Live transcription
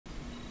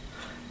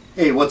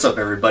Hey, what's up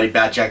everybody?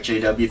 Jack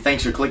JW.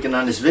 Thanks for clicking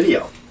on this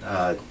video.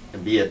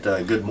 Be it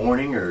good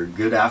morning or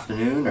good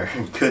afternoon or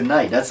good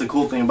night. That's the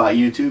cool thing about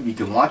YouTube. You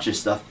can watch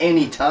this stuff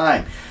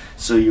anytime.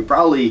 So you're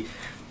probably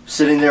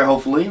sitting there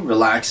hopefully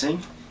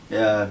relaxing.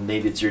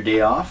 Maybe it's your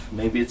day off.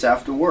 Maybe it's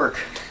after work.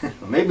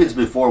 Maybe it's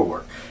before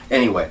work.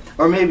 Anyway,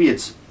 or maybe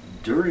it's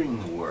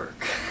during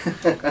work.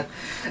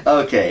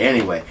 Okay,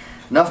 anyway,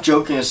 enough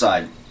joking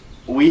aside.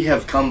 We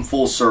have come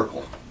full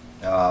circle.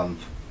 What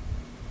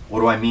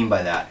do I mean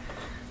by that?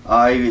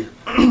 I've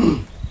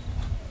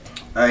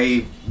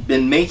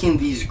been making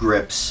these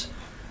grips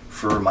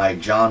for my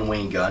John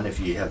Wayne gun.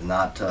 If you have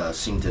not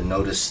seemed to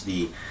notice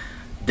the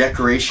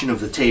decoration of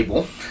the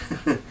table,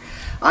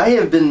 I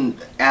have been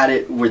at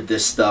it with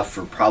this stuff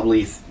for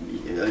probably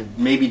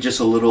maybe just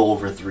a little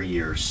over 3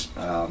 years.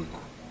 I've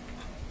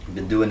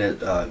been doing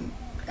it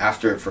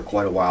after it for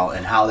quite a while,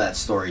 and how that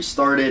story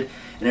started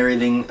and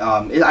everything.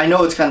 I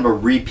know it's kind of a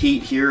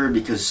repeat here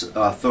because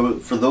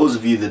for those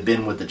of you that have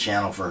been with the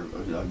channel for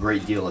a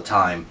great deal of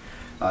time,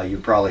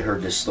 you've probably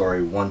heard this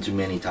story one too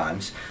many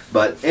times.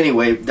 But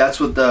anyway, that's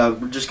what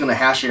we're just going to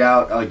hash it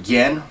out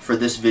again for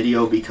this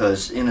video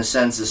because in a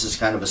sense this is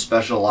kind of a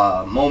special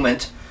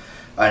moment,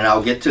 and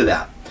I'll get to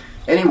that.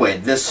 Anyway,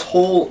 this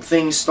whole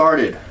thing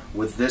started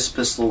with this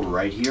pistol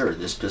right here,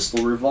 this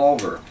pistol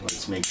revolver.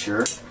 Let's make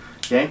sure.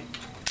 Okay.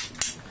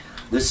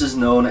 This is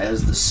known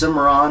as the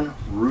Cimarron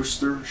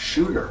Rooster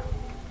Shooter.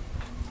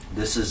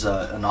 This is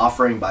an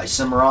offering by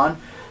Cimarron,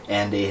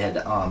 and they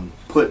had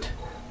put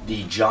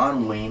the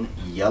John Wayne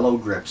yellow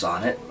grips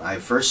on it. I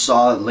first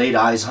laid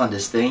eyes on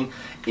this thing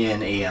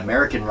in a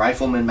American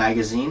Rifleman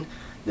magazine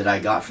that I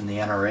got from the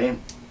NRA,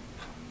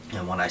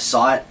 and when I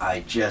saw it,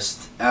 I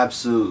just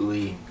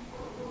absolutely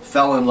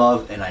fell in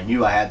love, and I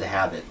knew I had to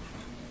have it.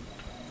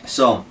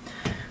 So,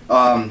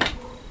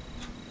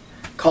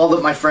 called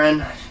up my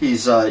friend.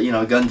 He's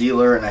a gun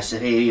dealer, and I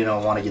said, hey, I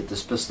want to get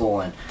this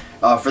pistol. And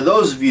for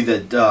those of you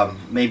that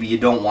maybe you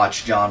don't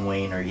watch John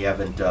Wayne, or you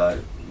haven't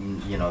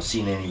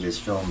seen any of his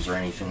films or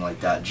anything like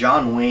that,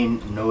 John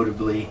Wayne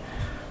notably,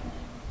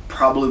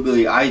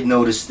 probably I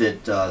noticed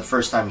it the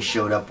first time he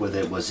showed up with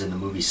it was in the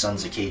movie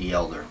Sons of Katie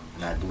Elder,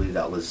 and I believe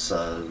that was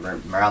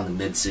around the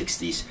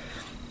mid-60s.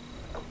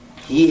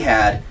 He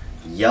had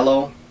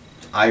yellow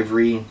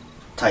ivory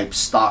type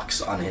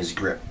stocks on his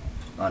grip.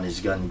 On his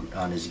gun,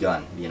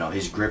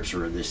 his grips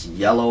were this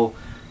yellow,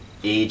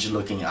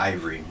 aged-looking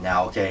ivory.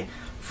 Now, okay,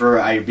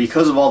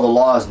 because of all the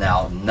laws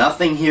now,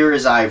 nothing here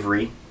is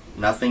ivory,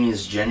 nothing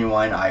is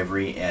genuine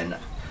ivory, and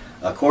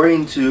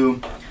according to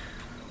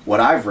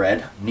what I've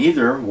read,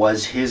 neither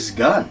was his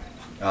gun,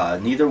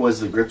 neither was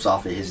the grips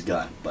off of his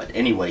gun. But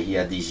anyway, he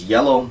had these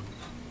yellow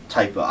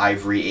type of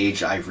ivory,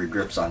 aged ivory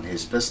grips on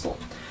his pistol,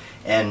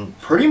 and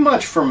pretty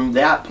much from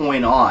that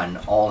point on,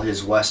 all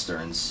his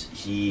westerns,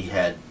 he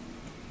had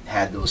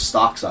those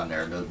stocks on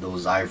there,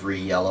 those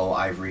yellow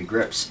ivory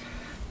grips.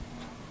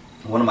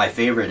 One of my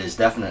favorite is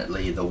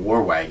definitely the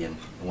War Wagon,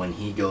 when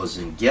he goes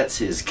and gets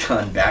his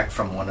gun back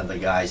from one of the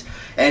guys.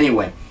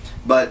 Anyway,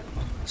 but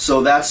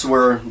so that's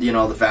where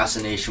the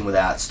fascination with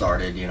that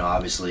started.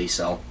 Obviously,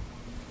 so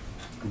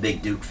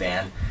big Duke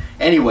fan.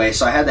 Anyway,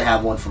 so I had to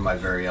have one for my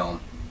very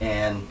own,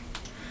 and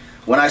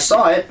when I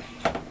saw it,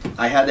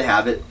 I had to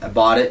have it. I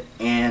bought it,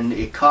 and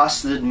it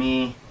costed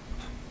me,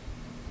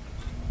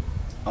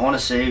 I want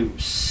to say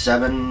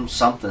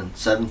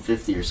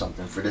 $750 or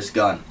something for this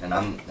gun,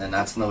 and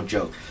that's no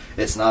joke.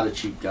 It's not a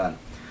cheap gun.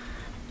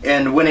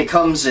 And when it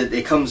comes with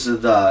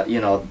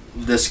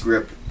this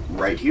grip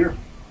right here.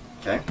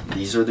 Okay,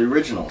 these are the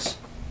originals.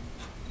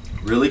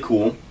 Really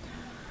cool.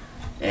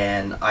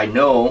 And I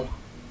know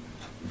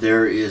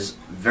there is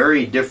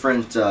very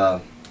different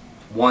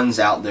ones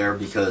out there,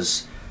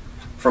 because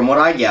from what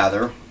I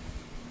gather,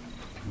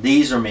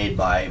 these are made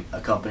by a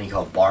company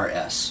called Bar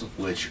S,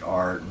 which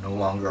are no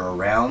longer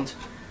around.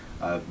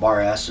 Bar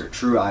S, or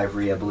True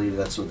Ivory, I believe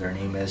that's what their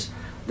name is.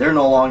 They're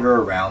no longer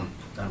around,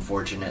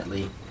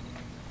 unfortunately,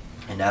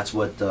 and that's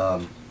what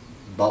the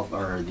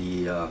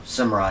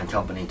Cimarron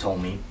company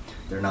told me.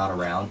 They're not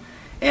around,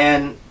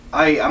 and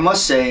I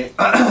must say,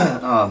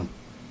 now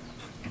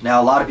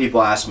a lot of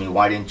people ask me,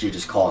 why didn't you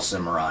just call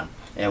Cimarron?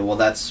 And well,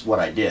 that's what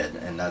I did,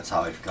 and that's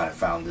how I kind of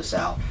found this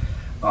out.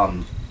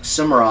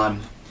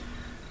 Cimarron,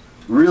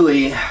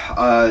 really,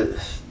 I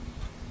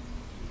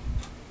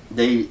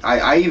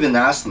even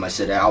asked them. I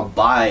said, I'll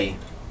buy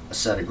a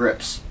set of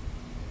grips.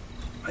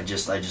 I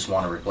just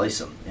want to replace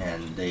them,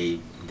 and they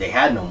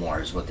had no more,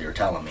 is what they were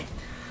telling me.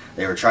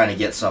 They were trying to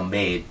get some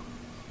made,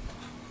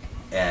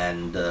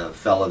 and the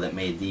fella that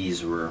made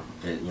these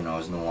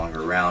is no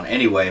longer around.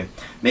 Anyway,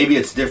 maybe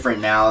it's different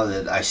now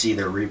that I see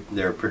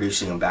they're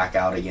producing them back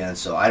out again.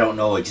 So I don't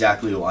know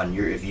exactly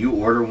if you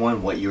order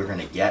one, what you're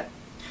gonna get.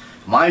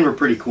 Mine were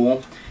pretty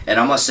cool, and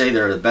I must say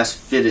they're the best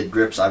fitted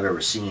grips I've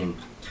ever seen.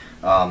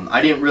 I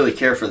didn't really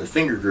care for the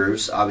finger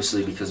grooves,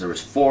 obviously, because there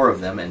was 4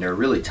 of them, and they're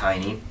really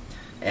tiny,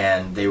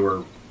 and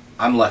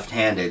I'm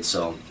left-handed,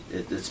 so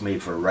it's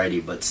made for a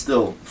righty, but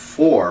still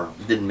 4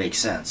 didn't make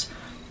sense,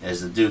 as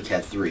the Duke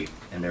had 3,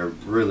 and they're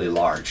really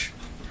large,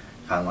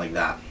 kind of like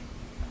that.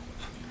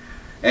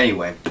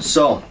 Anyway,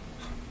 so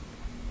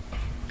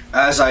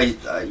as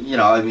you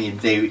know, I mean,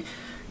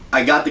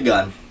 I got the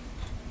gun,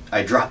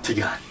 I dropped the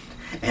gun,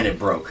 and it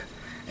broke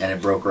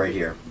right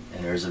here.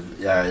 And there's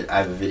I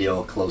have a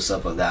video close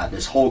up of that.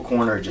 This whole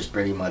corner just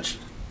pretty much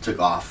took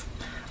off.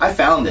 I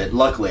found it.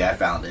 Luckily, I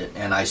found it,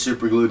 and I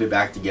super glued it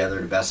back together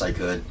the best I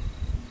could.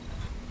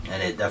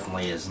 And it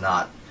definitely is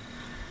not.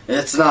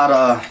 It's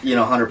not you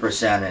know,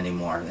 100%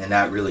 anymore, and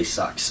that really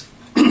sucks.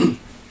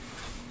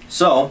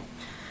 So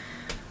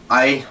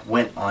I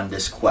went on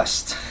this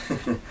quest,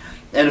 and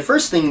the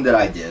first thing that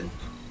I did,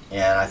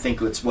 and I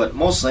think it's what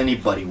most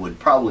anybody would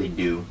probably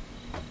do,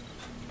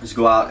 is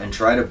go out and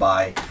try to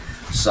buy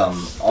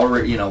some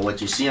already, you know,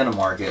 what you see on the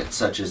market,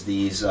 such as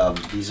these.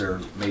 These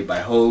are made by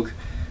Hogue.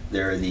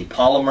 They're the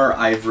polymer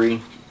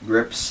ivory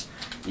grips.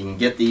 You can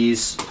get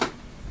these,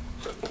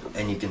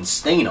 and you can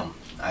stain them.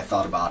 I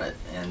thought about it,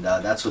 and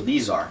that's what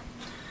these are.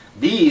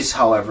 These,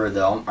 however,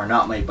 though, are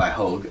not made by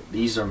Hogue.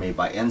 These are made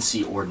by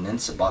NC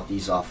Ordnance. I bought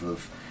these off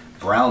of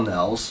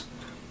Brownells.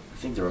 I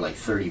think they were like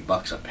 30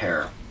 bucks a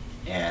pair.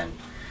 And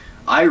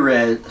I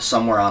read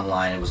somewhere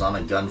online, it was on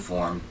a gun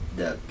forum,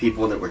 that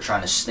people that were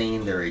trying to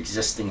stain their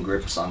existing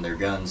grips on their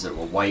guns that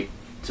were white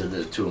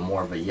to a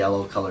more of a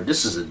yellow color.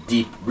 This is a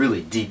deep,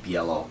 really deep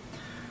yellow.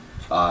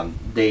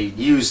 They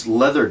used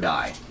leather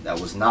dye. That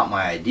was not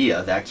my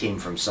idea. That came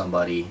from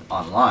somebody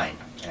online,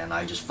 and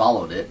I just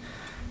followed it.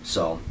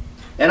 So,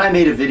 and I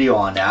made a video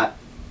on that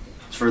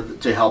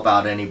to help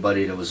out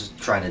anybody that was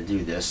trying to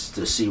do this,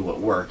 to see what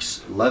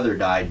works. Leather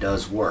dye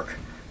does work,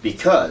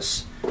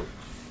 because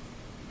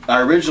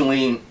I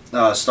originally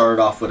started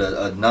off with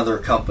another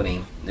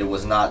company. It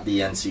was not the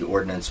NC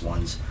Ordnance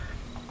ones,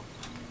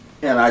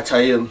 and I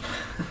tell you,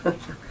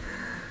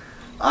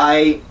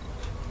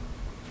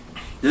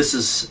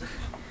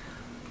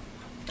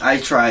 I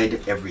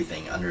tried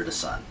everything under the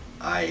sun.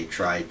 I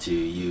tried to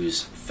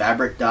use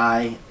fabric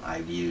dye,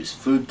 I've used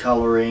food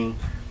coloring,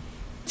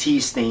 tea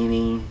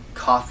staining,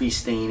 coffee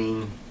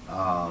staining,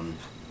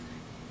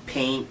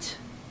 paint.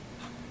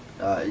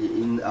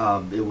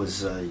 It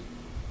was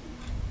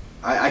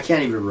I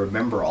can't even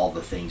remember all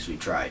the things we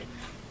tried.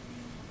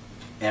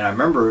 And I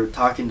remember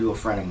talking to a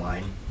friend of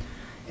mine,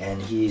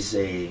 and he's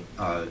a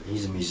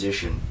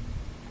musician.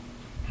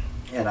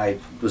 And I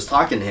was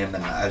talking to him,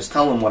 and I was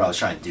telling him what I was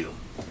trying to do.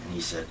 And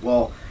he said,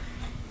 well,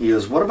 he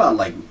goes, what about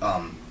like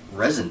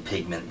resin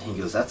pigment? He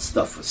goes, that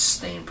stuff was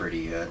stained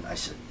pretty good. And I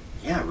said,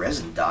 yeah,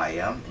 resin dye,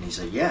 yeah. And he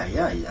said, yeah.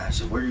 I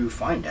said, where do you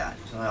find that?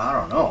 He said, I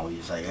don't know.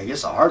 He's like, I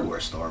guess a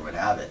hardware store would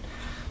have it.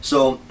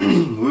 So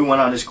we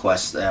went on this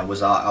quest. I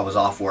was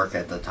off work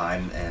at the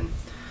time, and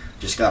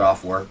just got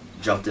off work,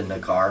 jumped in the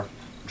car,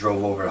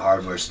 drove over to the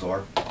hardware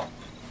store,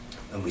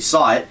 and we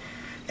saw it.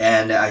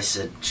 And I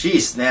said,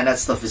 geez, man, that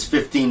stuff is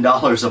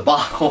 $15 a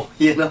bottle,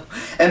 you know?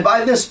 And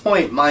by this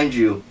point, mind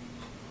you,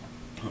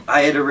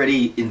 I had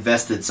already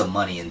invested some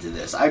money into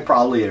this. I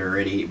probably had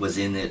already was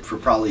in it for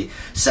probably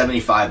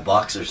 75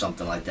 bucks or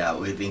something like that,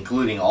 with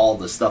including all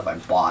the stuff I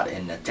bought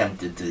and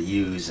attempted to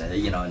use,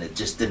 you know, and it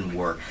just didn't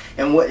work.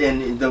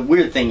 And the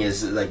weird thing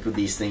is, like with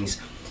these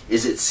things,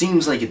 is it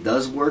seems like it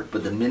does work,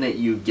 but the minute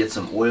you get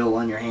some oil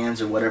on your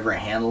hands or whatever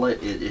and handle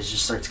it, it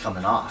just starts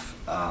coming off.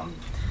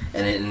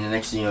 And the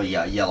next thing you know, you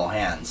got yellow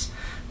hands.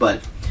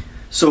 But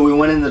so we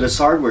went into this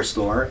hardware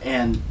store,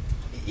 and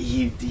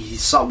we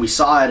saw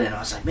it, and I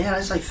was like, man,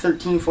 it's like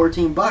 13,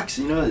 14 bucks,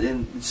 you know.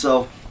 And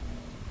so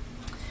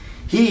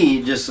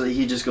he just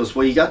goes,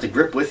 well, you got the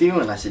grip with you?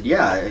 And I said,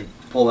 yeah. I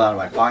pulled it out of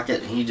my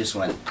pocket, and he just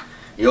went,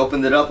 he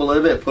opened it up a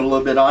little bit, put a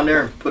little bit on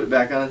there, put it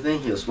back on the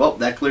thing. He goes, well,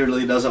 that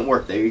clearly doesn't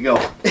work. There you go.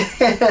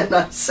 And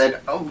I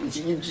said, oh,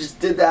 you just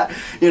did that,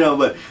 you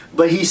know.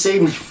 But he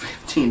saved me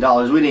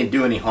 $15. We didn't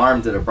do any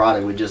harm to the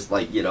product. We just,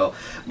 like, you know,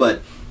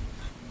 but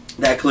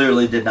that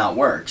clearly did not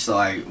work. So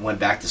I went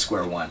back to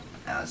square one.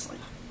 And I was like,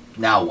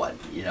 now what,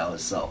 you know?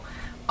 So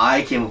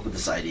I came up with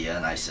this idea,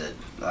 and I said,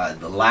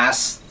 the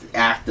last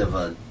act of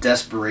a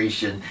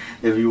desperation,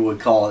 if you would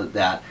call it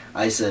that,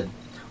 I said,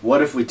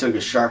 what if we took a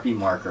Sharpie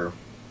marker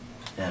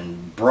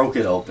and broke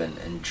it open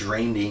and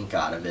drained the ink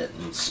out of it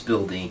and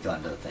spilled ink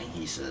onto the thing?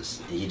 He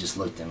says, he just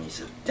looked at me, he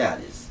said,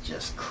 that is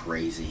just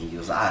crazy. He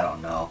goes, I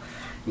don't know.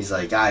 He's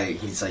like,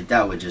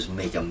 that would just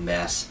make a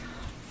mess.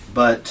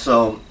 But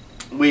so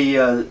we,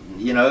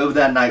 you know,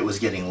 that night was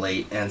getting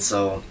late, and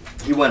so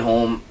he went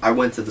home, I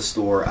went to the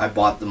store, I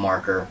bought the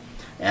marker,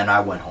 and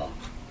I went home.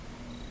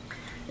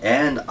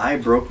 And I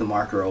broke the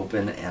marker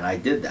open, and I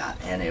did that,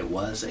 and it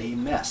was a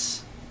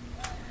mess.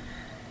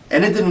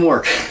 And it didn't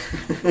work.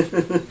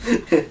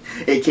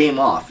 It came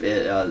off.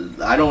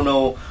 I don't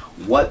know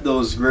what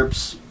those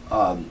grips,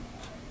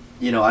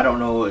 you know, I don't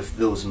know if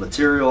those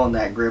material on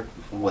that grip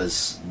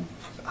was,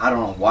 I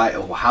don't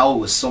know how it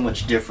was so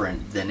much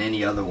different than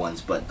any other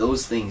ones, but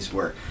those things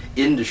were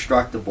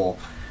indestructible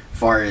as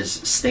far as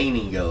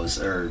staining goes,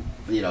 or,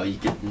 you know, you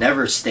could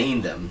never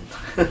stain them.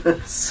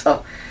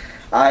 So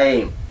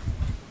I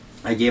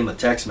gave him a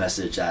text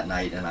message that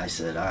night, and I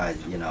said,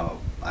 you know,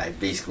 I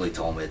basically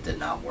told him it did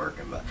not work,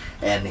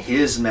 and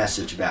his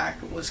message back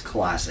was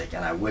classic,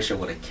 and I wish I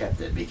would have kept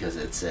it, because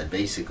it said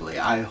basically,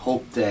 "I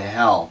hope to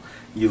hell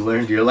you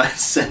learned your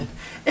lesson."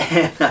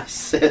 And I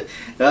said,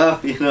 oh,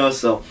 you know,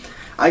 so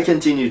I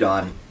continued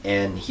on,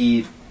 and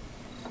he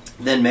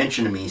then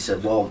mentioned to me, he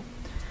said, well,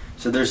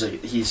 so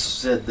he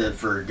said that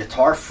for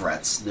guitar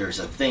frets, there's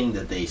a thing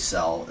that they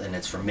sell, and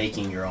it's for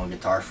making your own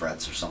guitar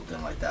frets or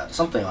something like that,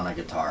 something on a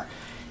guitar.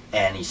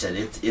 And he said,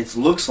 it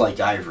looks like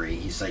ivory.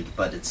 He's like,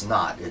 but it's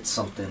not. It's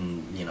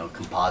something, you know,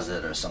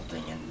 composite or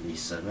something. And he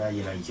said, well,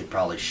 you know, you could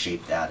probably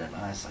shape that. And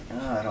I was like,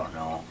 oh, I don't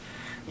know.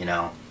 You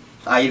know,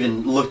 I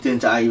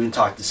even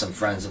talked to some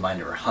friends of mine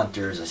that were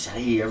hunters. I said,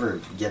 hey, you ever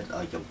get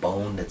like a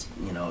bone that's,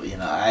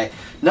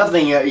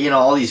 nothing, you know,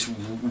 all these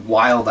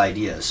wild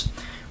ideas.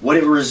 What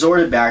it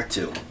resorted back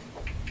to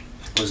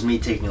was me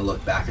taking a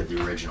look back at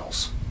the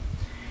originals.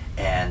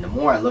 And the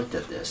more I looked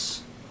at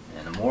this,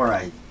 and the more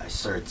I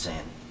started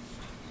saying,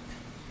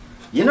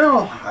 you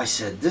know, I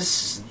said,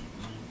 this,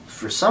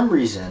 for some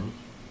reason,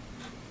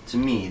 to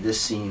me, this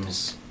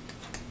seems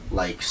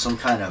like some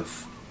kind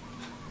of,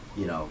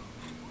 you know,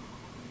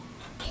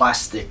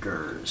 plastic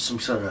or some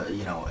sort of,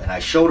 you know, and I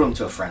showed him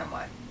to a friend of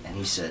mine, and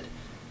he said,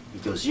 he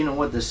goes, you know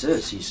what this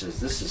is? He says,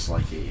 this is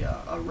like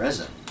a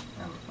resin.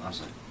 And I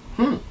was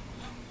like,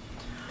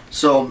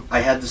 So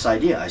I had this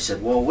idea. I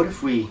said, well, what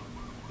if we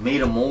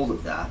made a mold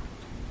of that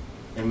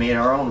and made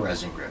our own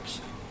resin grips?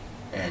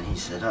 And he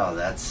said, oh,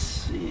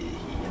 that's, you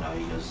know,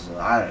 he goes,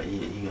 I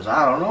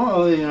don't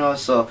know, you know.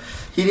 So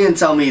he didn't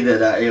tell me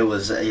that it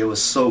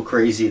was so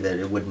crazy that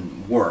it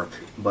wouldn't work.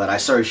 But I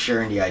started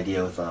sharing the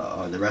idea with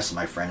the rest of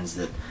my friends,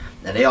 and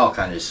they all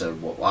kind of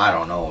said, well, I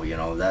don't know, you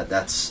know,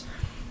 that's,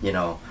 you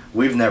know,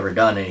 we've never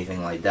done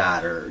anything like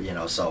that, or, you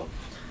know. So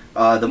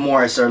the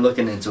more I started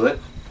looking into it,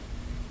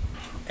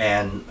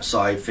 and so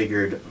I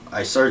figured,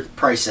 I started to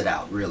price it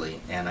out,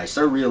 really, and I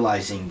started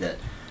realizing that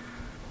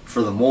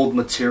for the mold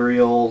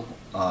material,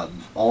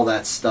 all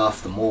that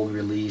stuff, the mold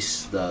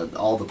release,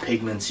 all the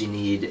pigments you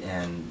need,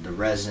 and the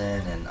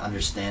resin, and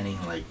understanding,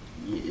 like,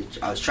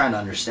 I was trying to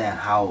understand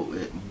how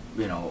it,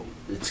 you know,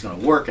 it's going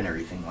to work and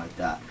everything like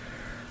that.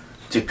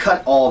 To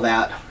cut all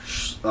that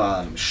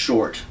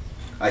short,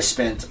 I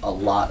spent a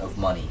lot of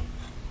money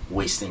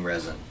wasting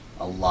resin,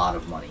 a lot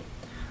of money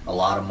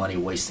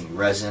wasting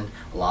resin,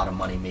 a lot of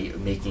money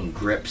making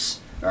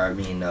grips, or I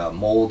mean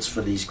molds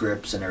for these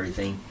grips and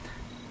everything,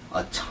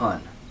 a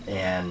ton.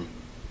 And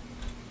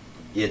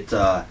it's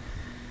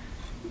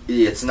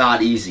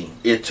not easy.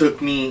 It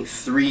took me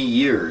 3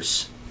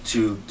 years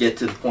to get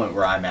to the point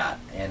where I'm at,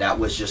 and that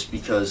was just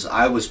because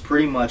I was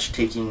pretty much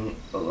taking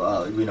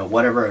you know,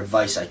 whatever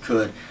advice I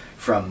could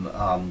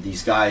from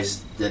these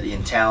guys that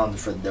in town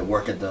that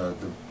work at the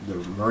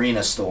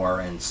marina store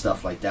and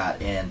stuff like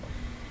that, and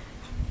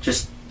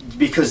just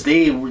because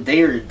they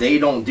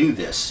don't do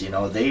this, you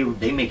know,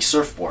 they make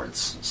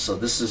surfboards, so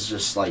this is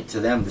just like,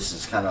 to them this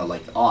is kind of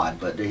like odd,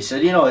 but they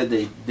said, you know,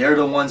 they're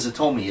the ones that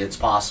told me it's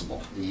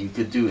possible, you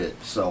could do it.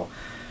 So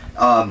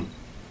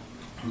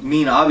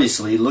me,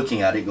 obviously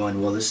looking at it going,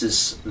 well, this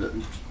is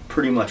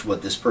pretty much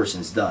what this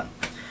person's done.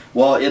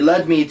 Well, it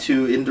led me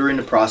to, during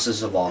the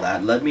process of all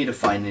that, led me to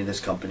finding this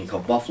company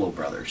called Buffalo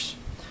Brothers.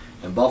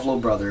 And Buffalo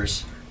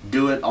Brothers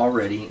do it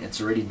already. It's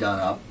already done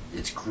up.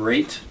 It's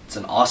great. It's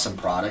an awesome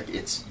product.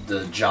 It's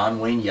the John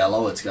Wayne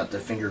yellow. It's got the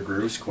finger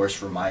grooves. Of course,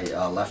 for my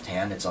left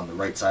hand, it's on the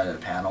right side of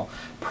the panel.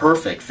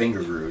 Perfect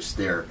finger grooves.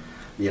 They're,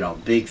 you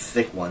know, big,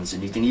 thick ones.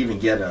 And you can even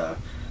get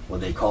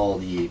what they call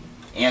the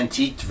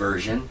antiqued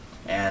version,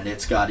 and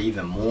it's got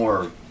even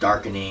more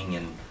darkening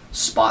and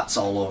spots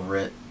all over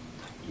it.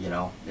 You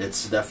know,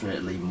 it's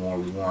definitely more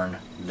worn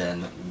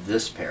than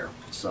this pair.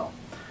 So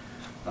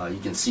you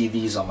can see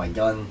these on my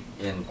gun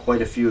in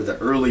quite a few of the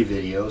early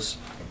videos,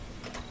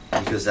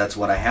 because that's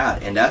what I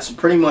had, and that's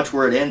pretty much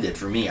where it ended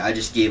for me. I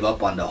just gave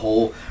up on the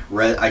whole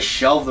I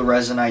shelved the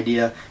resin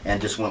idea and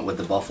just went with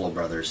the Buffalo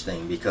Brothers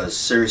thing, because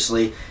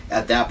seriously,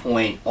 at that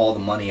point, all the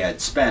money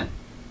I'd spent,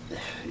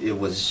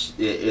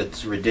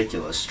 it's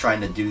ridiculous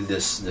trying to do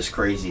this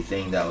crazy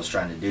thing that I was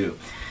trying to do,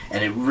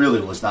 and it really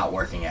was not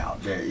working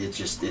out.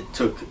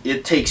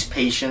 It takes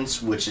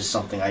patience, which is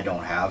something I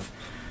don't have,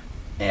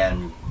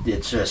 and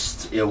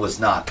it was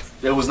not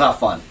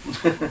fun.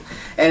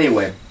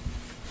 Anyway,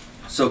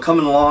 so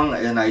coming along,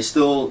 and I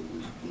still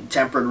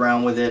tempered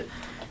around with it.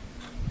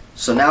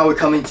 So now we're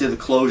coming to the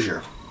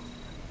closure,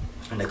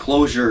 and the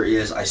closure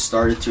is I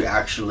started to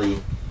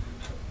actually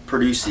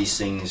produce these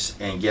things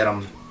and get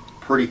them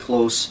pretty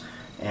close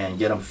and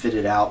get them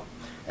fitted out.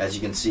 As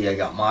you can see, I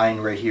got mine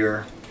right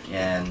here,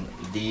 and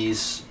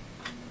these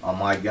on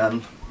my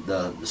gun,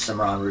 the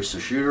Cimarron Rooster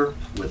Shooter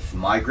with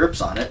my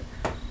grips on it.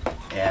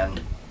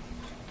 And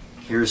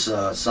here's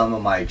some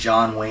of my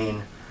John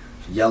Wayne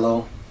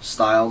yellow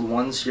styled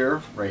ones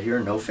here, right here,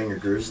 no finger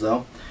grooves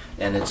though,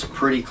 and it's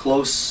pretty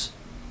close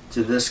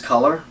to this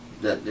color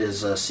that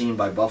is seen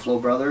by Buffalo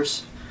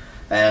Brothers.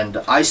 And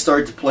I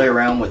started to play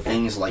around with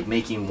things like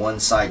making one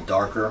side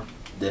darker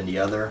than the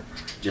other,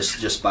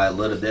 just by a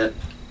little bit.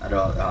 It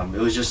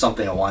was just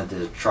something I wanted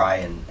to try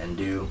and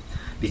do.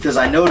 because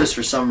I noticed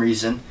for some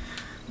reason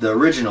the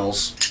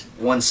originals,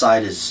 one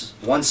side is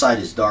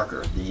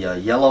darker. The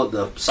yellow,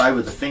 the side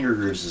with the finger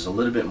grooves is a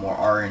little bit more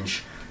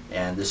orange,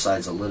 and this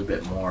side's a little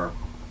bit more,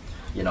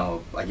 you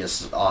know, I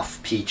guess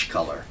off peach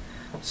color.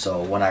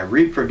 So when I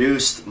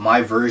reproduced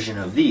my version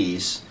of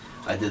these,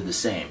 I did the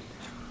same,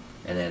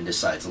 and then this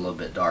side's a little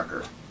bit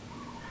darker.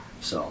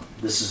 So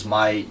this is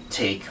my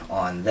take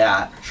on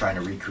that, trying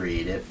to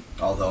recreate it.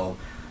 Although,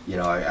 you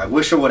know, I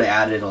wish I would have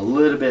added a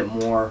little bit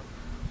more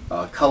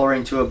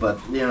coloring to it, but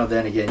you know,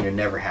 then again, you're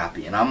never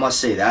happy. And I must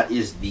say that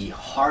is the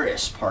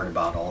hardest part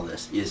about all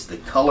this, is the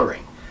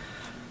coloring.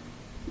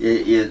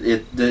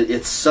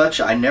 It's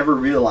such, I never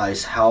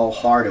realized how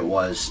hard it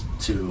was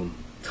to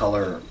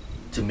color,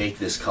 to make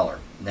this color.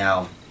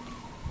 Now,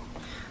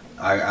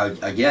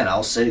 again,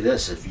 I'll say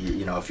this: if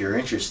if you're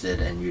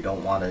interested and you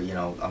don't want to, you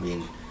know, I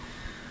mean,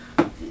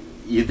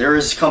 there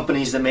is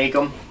companies that make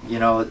them. You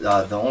know,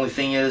 the only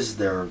thing is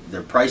their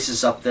price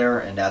is up there,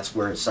 and that's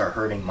where it started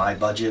hurting my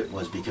budget,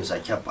 was because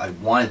I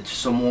wanted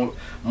some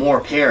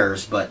more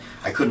pairs, but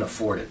I couldn't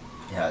afford it.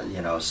 Yeah,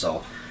 you know,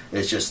 so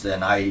it's just,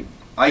 then I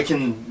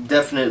can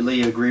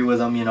definitely agree with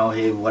them, you know,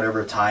 hey,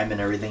 whatever time and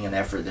everything and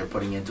effort they're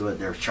putting into it,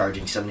 they're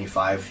charging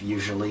 $75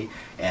 usually,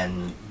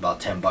 and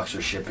about $10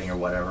 for shipping or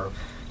whatever,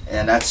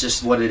 and that's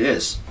just what it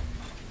is.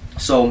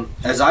 So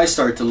as I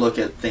start to look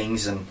at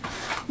things and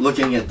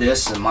looking at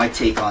this and my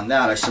take on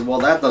that, I said, well,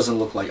 that doesn't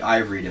look like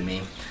ivory to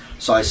me.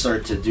 So I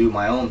started to do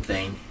my own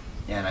thing,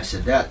 and I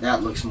said,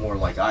 that looks more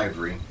like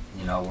ivory,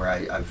 you know, where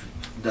I've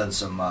done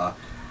some,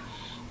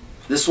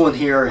 this one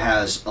here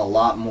has a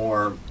lot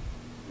more,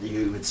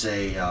 you would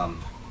say,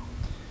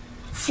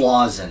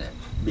 flaws in it,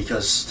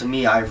 because to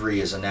me ivory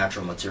is a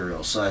natural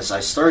material. So as I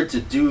started to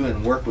do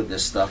and work with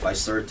this stuff, I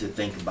started to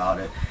think about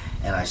it,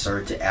 and I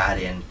started to add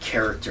in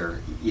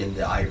character in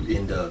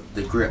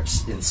the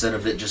grips, instead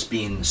of it just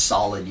being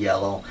solid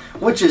yellow,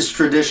 which is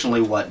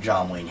traditionally what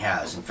John Wayne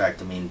has. In fact,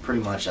 I mean,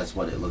 pretty much that's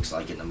what it looks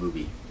like in the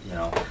movie, you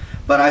know.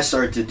 But I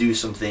started to do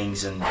some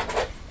things and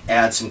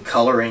add some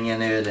coloring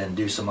in it and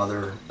do some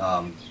other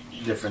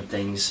different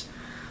things.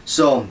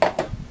 So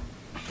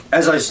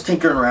as I was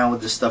tinkering around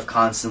with this stuff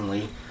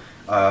constantly,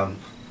 long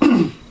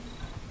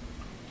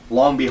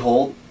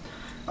behold,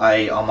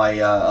 on my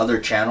other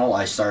channel,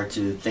 I started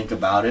to think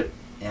about it,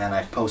 and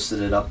I posted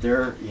it up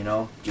there, you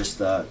know, just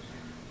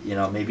you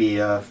know, maybe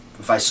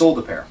if I sold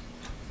a pair.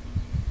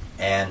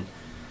 And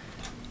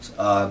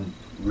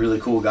really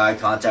cool guy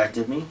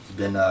contacted me. He's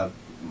been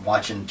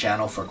watching the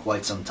channel for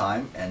quite some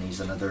time, and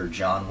he's another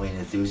John Wayne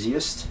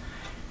enthusiast,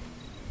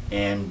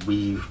 and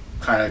we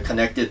kind of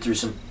connected through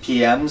some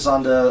PMs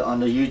on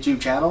the YouTube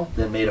channel,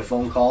 then made a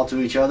phone call to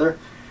each other,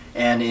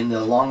 and in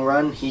the long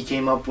run he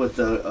came up with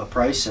a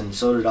price, and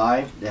so did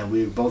I, and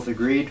we both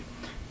agreed,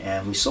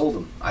 and we sold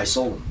them. I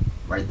sold them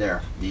right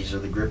there. These are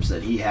the grips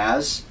that he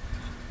has,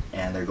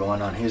 and they're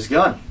going on his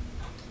gun.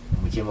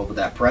 And we came up with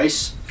that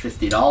price,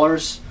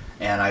 $50,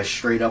 and I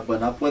straight up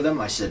went up with him.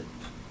 I said,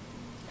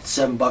 it's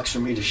 $7 for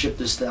me to ship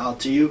this out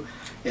to you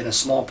in a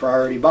small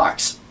priority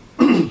box.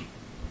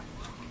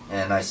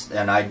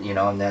 And I, you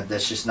know, and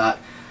that's just not,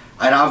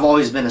 and I've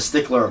always been a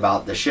stickler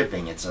about the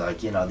shipping. It's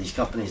like, you know, these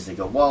companies, they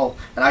go, well,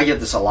 and I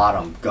get this a lot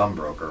on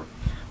Gunbroker.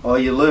 Well,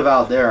 you live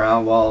out there,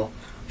 huh? Well,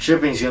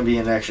 shipping's going to be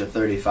an extra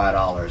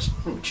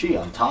 $35. Gee,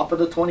 on top of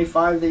the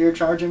 $25 that you're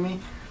charging me?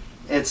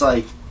 It's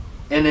like,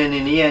 and then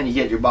in the end, you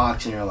get your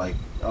box and you're like,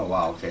 oh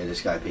wow, okay,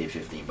 this guy paid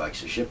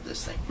 $15 to ship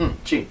this thing.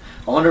 Gee,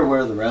 I wonder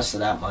where the rest of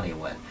that money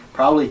went.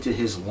 Probably to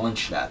his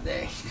lunch that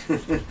day.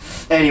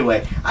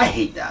 Anyway, I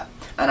hate that.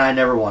 And I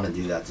never want to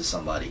do that to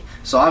somebody.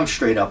 So I'm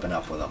straight up and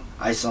up with them.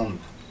 I sell them.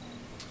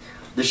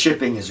 The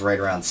shipping is right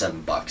around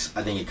 $7.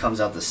 I think it comes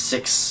out to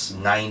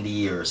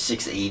 $6.90 or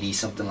 $6.80,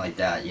 something like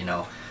that, you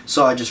know.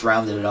 So I just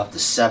rounded it up to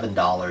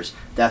 $7.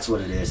 That's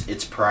what it is.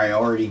 It's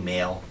priority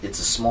mail. It's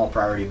a small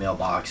priority mail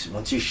box.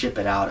 Once you ship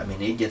it out, I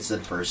mean, it gets to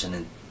the person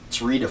in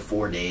 3 to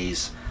 4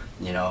 days,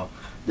 you know,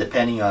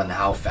 depending on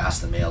how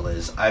fast the mail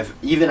is. I've,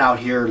 even out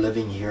here,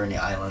 living here in the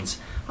islands,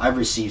 I've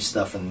received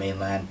stuff from the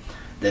mainland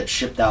that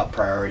shipped out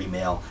priority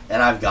mail,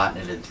 and I've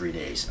gotten it in 3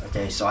 days.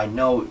 Okay, so I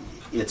know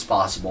it's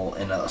possible,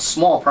 and a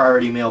small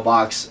priority mail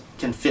box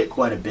can fit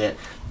quite a bit.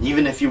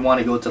 Even if you want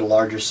to go to the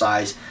larger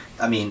size,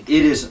 I mean,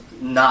 it is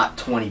not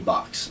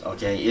 $20.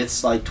 Okay,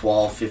 it's like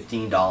 $12,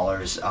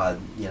 $15.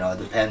 You know, it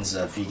depends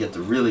if you get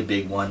the really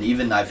big one.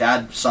 Even I've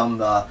had some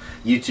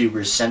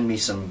YouTubers send me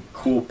some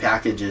cool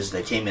packages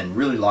that came in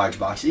really large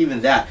boxes.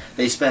 Even that,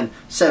 they spend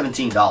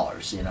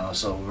 $17. You know,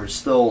 so we're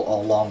still a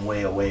long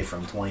way away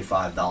from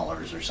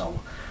 $25 or so.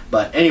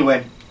 But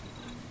anyway,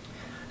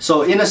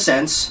 so in a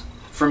sense,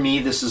 for me,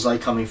 this is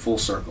like coming full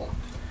circle.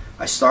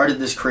 I started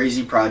this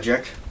crazy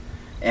project,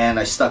 and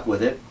I stuck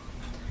with it.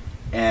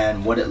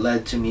 And what it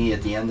led to me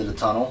at the end of the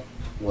tunnel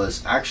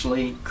was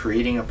actually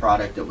creating a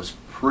product that was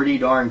pretty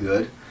darn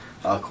good.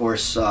 Of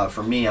course,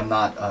 for me, I'm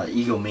not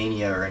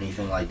egomania or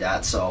anything like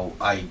that, so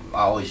I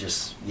always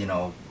just, you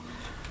know,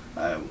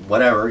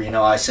 whatever, you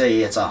know, I say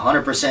it's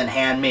 100%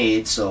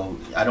 handmade, so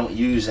I don't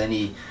use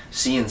any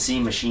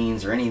CNC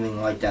machines or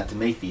anything like that to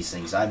make these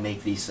things. I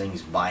make these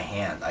things by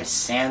hand. I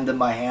sand them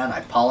by hand,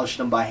 I polish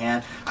them by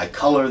hand, I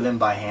color them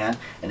by hand,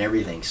 and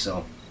everything.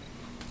 So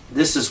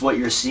this is what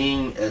you're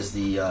seeing as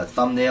the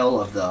thumbnail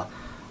of the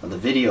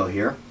video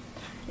here.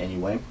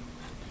 Anyway,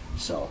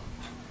 so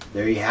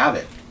there you have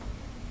it.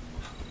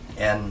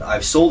 And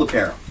I've sold a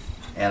pair,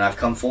 and I've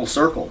come full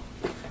circle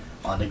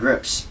on the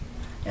grips.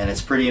 And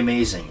it's pretty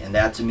amazing, and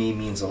that to me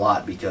means a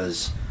lot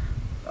because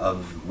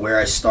of where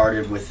I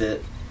started with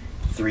it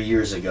 3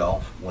 years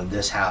ago when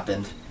this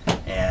happened,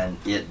 and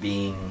it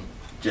being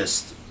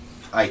just,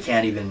 I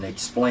can't even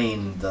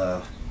explain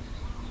the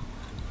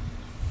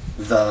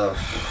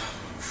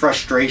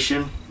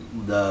frustration,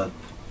 the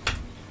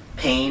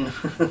pain.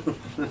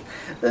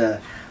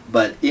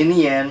 But in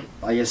the end,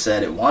 like I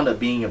said, it wound up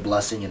being a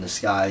blessing in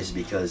disguise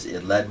because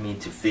it led me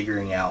to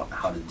figuring out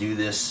how to do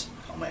this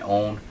on my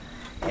own.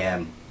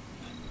 And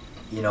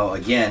you know,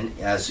 again,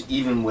 as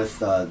even with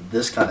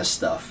this kind of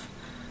stuff,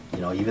 you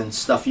know, even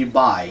stuff you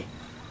buy,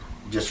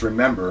 just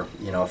remember,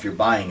 you know, if you're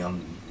buying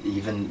them,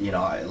 even, you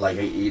know, like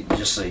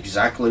just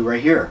exactly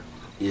right here,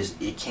 is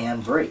it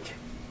can break.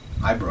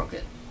 I broke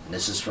it, and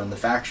this is from the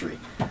factory.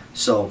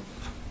 So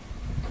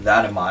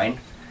that in mind,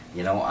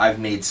 you know, I've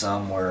made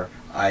some where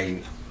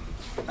I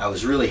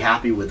was really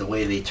happy with the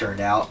way they turned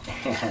out,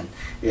 and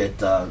it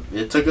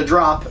took a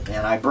drop,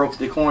 and I broke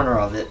the corner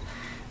of it.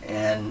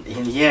 And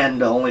in the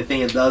end, the only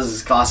thing it does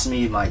is cost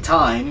me my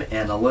time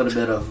and a little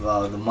bit of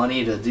the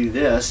money to do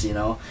this, you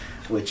know,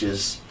 which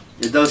is,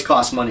 it does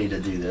cost money to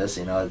do this,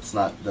 you know, it's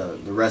not, the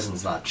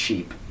resin's not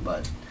cheap,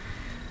 but,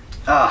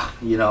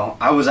 you know,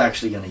 I was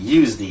actually going to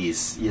use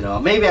these, you know,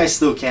 maybe I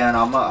still can,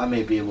 I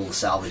may be able to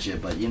salvage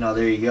it, but, you know,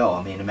 there you go.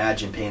 I mean,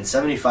 imagine paying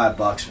 75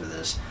 bucks for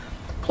this,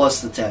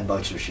 plus the 10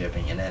 bucks for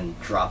shipping, and then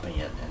dropping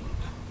it, and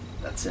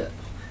that's it.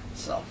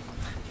 So,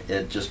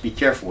 just be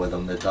careful with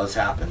them, that does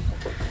happen.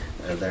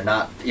 They're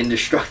not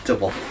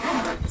indestructible.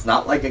 It's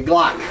not like a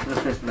Glock.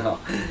 No.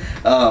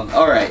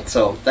 Alright,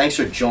 so thanks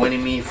for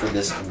joining me for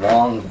this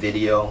long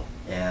video,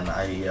 and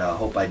I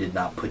hope I did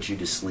not put you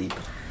to sleep.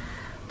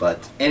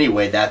 But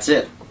anyway, that's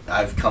it.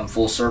 I've come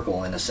full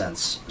circle in a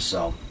sense.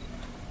 So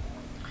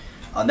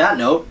on that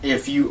note,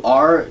 if you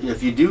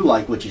do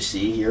like what you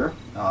see here,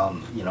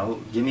 you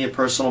know, give me a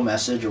personal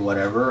message or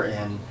whatever,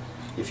 and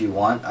if you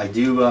want, I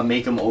do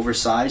make them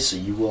oversized, so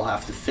you will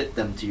have to fit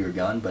them to your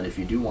gun, but if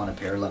you do want a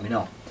pair, let me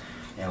know,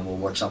 and we'll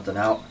work something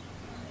out.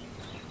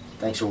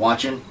 Thanks for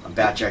watching. I'm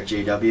Bat Jack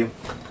JW,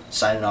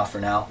 signing off for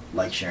now.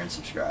 Like, share, and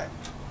subscribe.